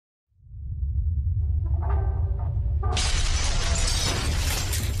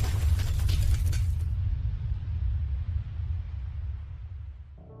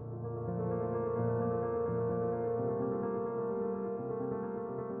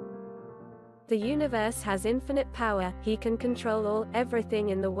The universe has infinite power, he can control all, everything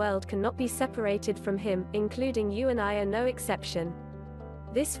in the world cannot be separated from him, including you and I are no exception.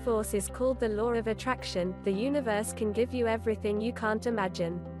 This force is called the law of attraction. The universe can give you everything you can't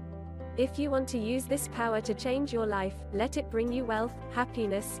imagine. If you want to use this power to change your life, let it bring you wealth,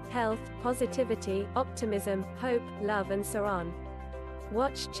 happiness, health, positivity, optimism, hope, love and so on.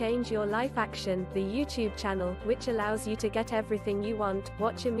 Watch Change Your Life Action, the YouTube channel, which allows you to get everything you want.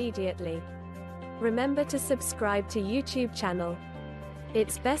 Watch immediately. Remember to subscribe to YouTube channel.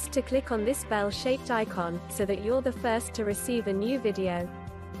 It's best to click on this bell-shaped icon, so that you're the first to receive a new video.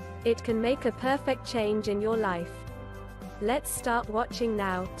 It can make a perfect change in your life. Let's start watching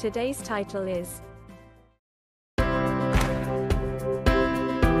now. Today's title is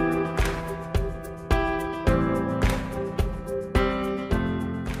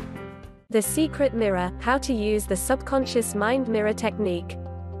The Secret Mirror, how to use the subconscious mind mirror technique.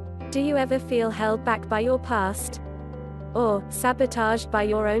 Do you ever feel held back by your past? Or sabotaged by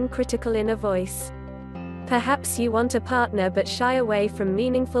your own critical inner voice? Perhaps you want a partner but shy away from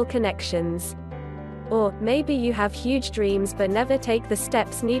meaningful connections. Or maybe you have huge dreams but never take the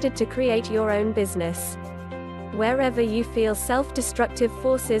steps needed to create your own business. Wherever you feel self-destructive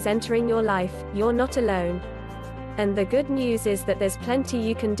forces entering your life, you're not alone. And the good news is that there's plenty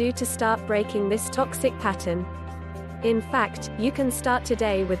you can do to start breaking this toxic pattern. In fact, you can start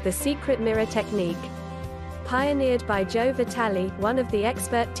today with the Secret Mirror technique. Pioneered by Joe Vitale, one of the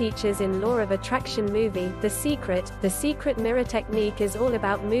expert teachers in Law of Attraction movie, The Secret Mirror technique is all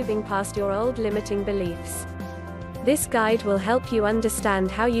about moving past your old limiting beliefs. This guide will help you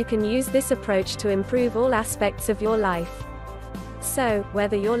understand how you can use this approach to improve all aspects of your life. So,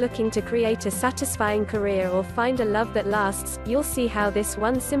 whether you're looking to create a satisfying career or find a love that lasts, you'll see how this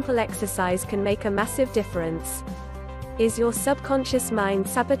one simple exercise can make a massive difference. Is your subconscious mind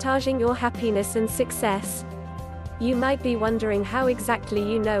sabotaging your happiness and success? You might be wondering how exactly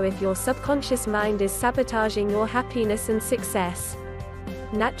you know if your subconscious mind is sabotaging your happiness and success.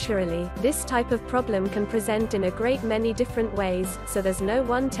 Naturally, this type of problem can present in a great many different ways, so there's no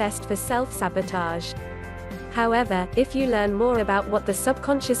one test for self-sabotage. However, if you learn more about what the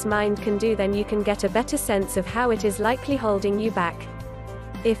subconscious mind can do, then you can get a better sense of how it is likely holding you back.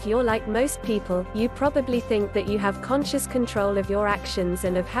 If you're like most people, you probably think that you have conscious control of your actions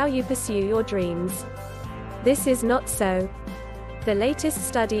and of how you pursue your dreams. This is not so. The latest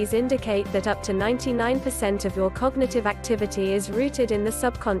studies indicate that up to 99% of your cognitive activity is rooted in the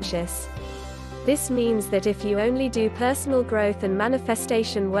subconscious. This means that if you only do personal growth and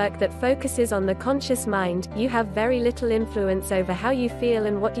manifestation work that focuses on the conscious mind, you have very little influence over how you feel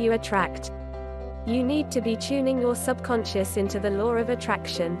and what you attract. You need to be tuning your subconscious into the law of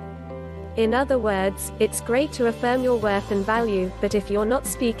attraction. In other words, it's great to affirm your worth and value, but if you're not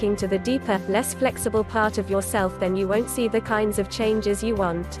speaking to the deeper, less flexible part of yourself, then you won't see the kinds of changes you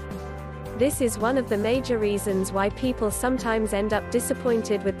want. This is one of the major reasons why people sometimes end up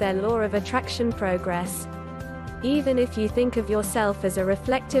disappointed with their law of attraction progress. Even if you think of yourself as a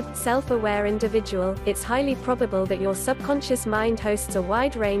reflective, self-aware individual, it's highly probable that your subconscious mind hosts a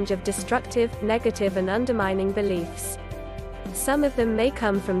wide range of destructive, negative and undermining beliefs. Some of them may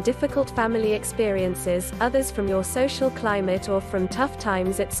come from difficult family experiences, others from your social climate or from tough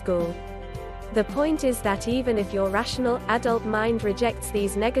times at school. The point is that even if your rational, adult mind rejects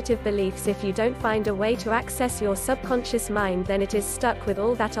these negative beliefs, if you don't find a way to access your subconscious mind, then it is stuck with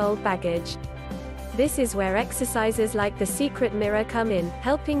all that old baggage. This is where exercises like the Secret Mirror come in,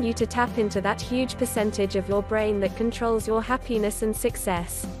 helping you to tap into that huge percentage of your brain that controls your happiness and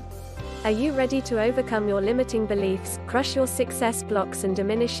success. Are you ready to overcome your limiting beliefs, crush your success blocks and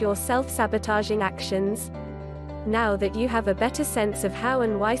diminish your self-sabotaging actions? Now that you have a better sense of how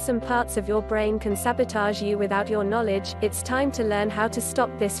and why some parts of your brain can sabotage you without your knowledge, it's time to learn how to stop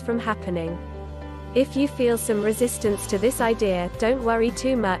this from happening. If you feel some resistance to this idea, don't worry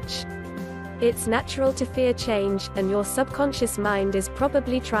too much. It's natural to fear change, and your subconscious mind is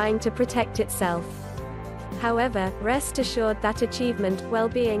probably trying to protect itself. However, rest assured that achievement,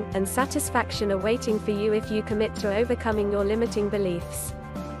 well-being, and satisfaction are waiting for you if you commit to overcoming your limiting beliefs.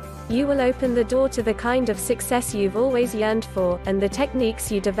 You will open the door to the kind of success you've always yearned for, and the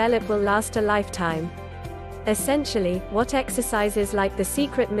techniques you develop will last a lifetime. Essentially, what exercises like the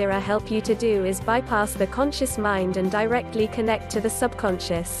Secret Mirror help you to do is bypass the conscious mind and directly connect to the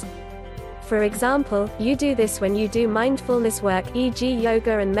subconscious. For example, you do this when you do mindfulness work, e.g.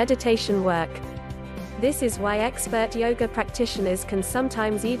 yoga and meditation work. This is why expert yoga practitioners can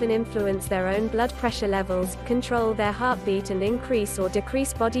sometimes even influence their own blood pressure levels, control their heartbeat and increase or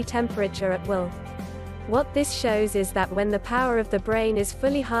decrease body temperature at will. What this shows is that when the power of the brain is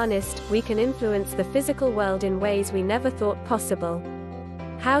fully harnessed, we can influence the physical world in ways we never thought possible.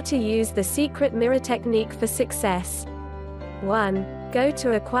 How to use the secret mirror technique for success. 1. Go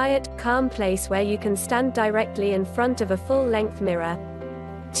to a quiet, calm place where you can stand directly in front of a full-length mirror.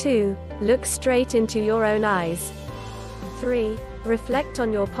 2. Look straight into your own eyes. 3. Reflect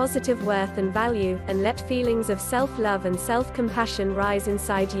on your positive worth and value, and let feelings of self-love and self-compassion rise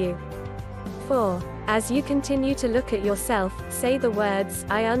inside you. 4. As you continue to look at yourself, say the words,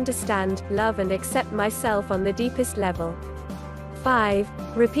 "I understand, love and accept myself" on the deepest level. 5.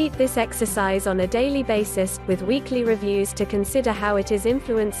 Repeat this exercise on a daily basis, with weekly reviews to consider how it is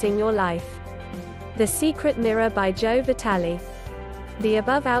influencing your life. The Secret Mirror by Joe Vitale. The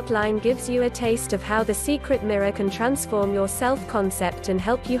above outline gives you a taste of how the secret mirror can transform your self-concept and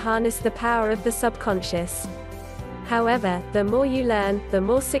help you harness the power of the subconscious. However, the more you learn, the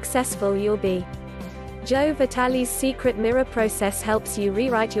more successful you'll be. Joe Vitale's secret mirror process helps you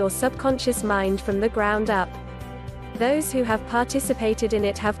rewrite your subconscious mind from the ground up. Those who have participated in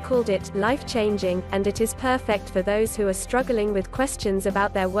it have called it life-changing, and it is perfect for those who are struggling with questions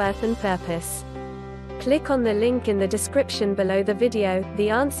about their worth and purpose. Click on the link in the description below the video, the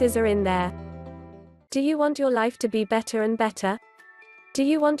answers are in there. Do you want your life to be better and better? Do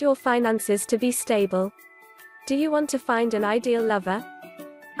you want your finances to be stable? Do you want to find an ideal lover?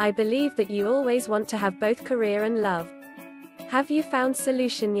 I believe that you always want to have both career and love. Have you found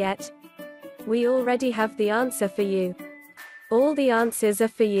solution yet? We already have the answer for you. All the answers are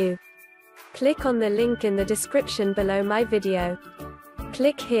for you. Click on the link in the description below my video.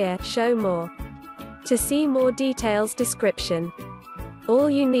 Click here, show more. To see more details description. All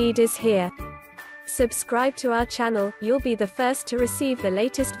you need is here. Subscribe to our channel, you'll be the first to receive the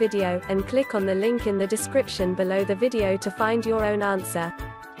latest video, and click on the link in the description below the video to find your own answer.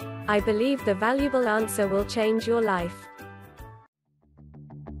 I believe the valuable answer will change your life.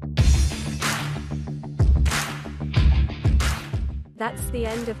 That's the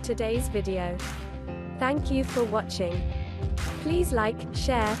end of today's video. Thank you for watching. Please like,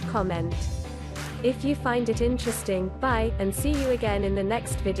 share, comment. If you find it interesting, bye, and see you again in the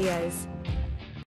next videos.